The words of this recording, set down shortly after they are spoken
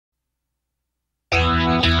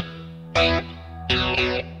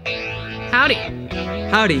Howdy.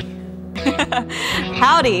 Howdy.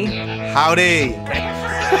 Howdy. Howdy.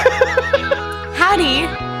 Howdy.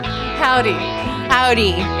 Howdy.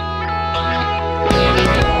 Howdy.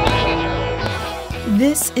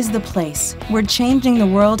 This is the place where changing the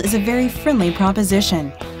world is a very friendly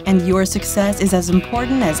proposition, and your success is as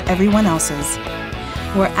important as everyone else's.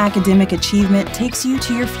 Where academic achievement takes you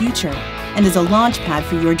to your future and is a launch pad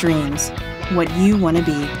for your dreams, what you want to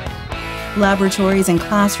be. Laboratories and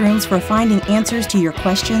classrooms for finding answers to your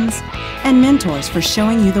questions, and mentors for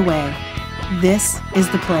showing you the way. This is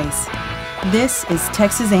the place. This is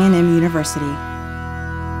Texas A&M University.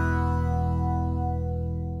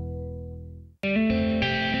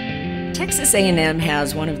 Texas A&M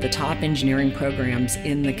has one of the top engineering programs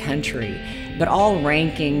in the country, but all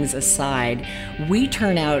rankings aside, we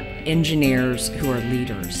turn out engineers who are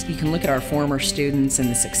leaders. You can look at our former students and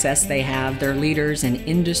the success they have. They're leaders in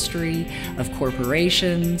industry, of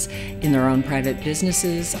corporations, in their own private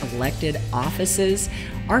businesses, elected offices.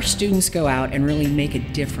 Our students go out and really make a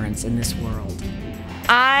difference in this world.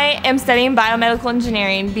 I am studying biomedical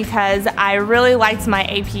engineering because I really liked my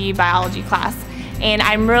AP biology class. And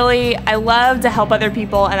I love to help other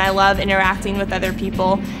people, and I love interacting with other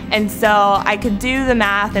people. And so I could do the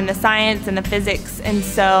math and the science and the physics, and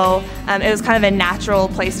so it was kind of a natural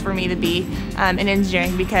place for me to be in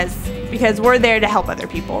engineering because we're there to help other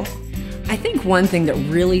people. I think one thing that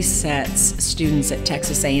really sets students at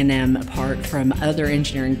Texas A&M apart from other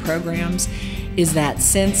engineering programs is that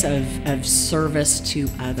sense of service to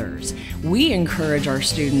others. We encourage our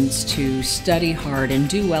students to study hard and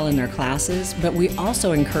do well in their classes, but we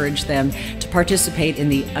also encourage them to participate in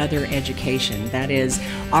the other education, that is,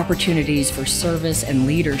 opportunities for service and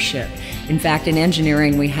leadership. In fact, in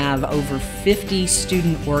engineering, we have over 50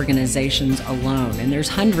 student organizations alone, and there's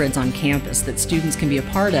hundreds on campus that students can be a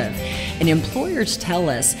part of. And employers tell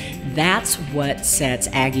us that's what sets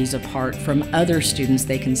Aggies apart from other students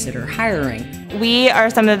they consider hiring. We are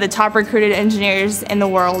some of the top recruited engineers in the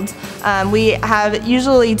world. We have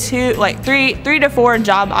usually three to four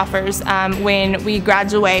job offers when we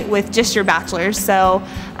graduate with just your bachelor's, so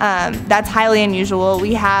that's highly unusual.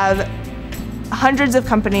 We have hundreds of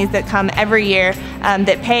companies that come every year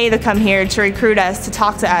that pay to come here to recruit us, to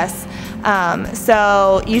talk to us.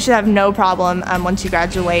 So you should have no problem once you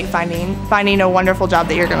graduate finding a wonderful job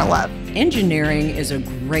that you're going to love. Engineering is a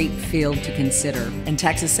great field to consider, and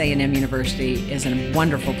Texas A&M University is a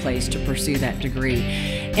wonderful place to pursue that degree.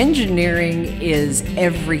 Engineering is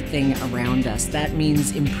everything around us. That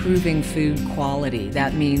means improving food quality.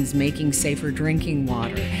 That means making safer drinking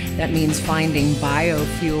water. That means finding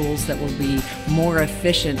biofuels that will be more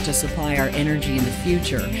efficient to supply our energy in the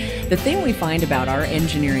future. The thing we find about our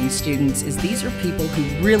engineering students is these are people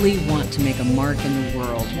who really want to make a mark in the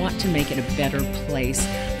world, want to make it a better place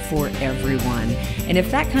for everyone. And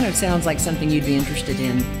if that kind of sounds like something you'd be interested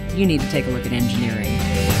in, you need to take a look at engineering.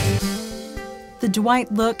 The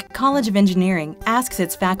Dwight Look College of Engineering asks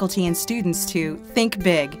its faculty and students to think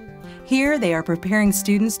big. Here they are preparing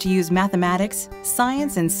students to use mathematics,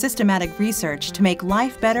 science, and systematic research to make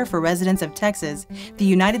life better for residents of Texas, the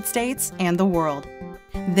United States, and the world.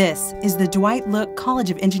 This is the Dwight Look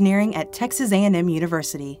College of Engineering at Texas A&M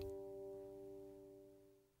University.